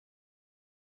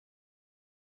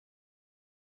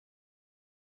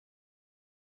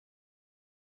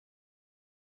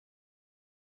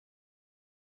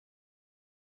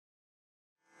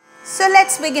So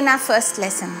let's begin our first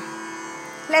lesson.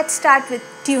 Let's start with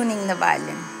tuning the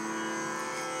violin.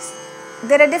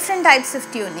 There are different types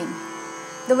of tuning.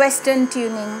 The Western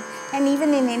tuning, and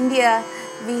even in India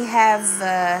we have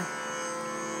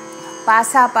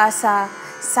Pasa Pasa,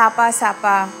 Sapa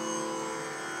Sapa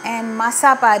and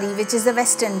Masapari, which is the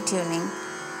Western tuning.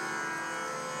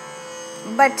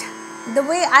 But the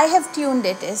way I have tuned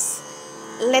it is,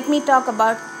 let me talk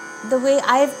about the way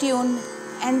I have tuned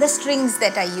and the strings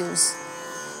that I use.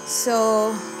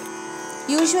 So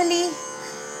usually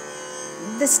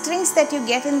the strings that you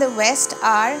get in the West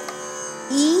are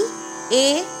E,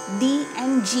 A, D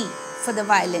and G for the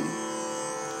violin.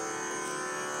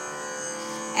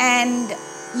 And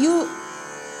you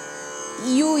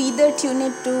either tune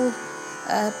it to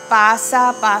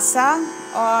Pasa Pasa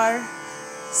or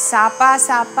Sapa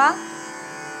Sapa.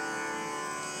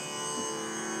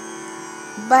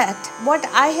 But what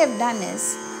I have done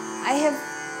is, I have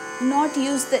not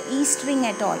used the E string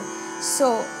at all.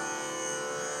 So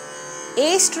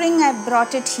A string I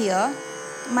brought it here,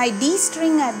 my D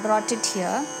string I brought it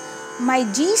here, my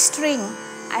G string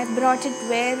I brought it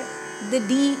where the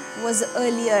D was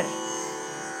earlier,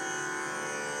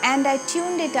 and I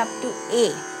tuned it up to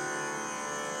A.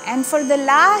 And for the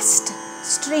last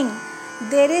string,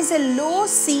 there is a low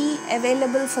C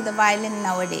available for the violin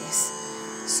nowadays.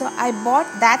 So I bought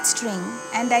that string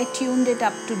and I tuned it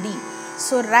up to D.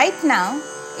 So right now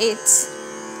it's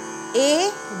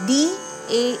A, D,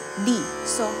 A, D.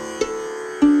 So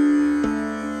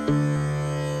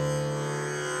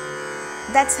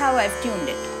that's how I've tuned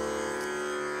it.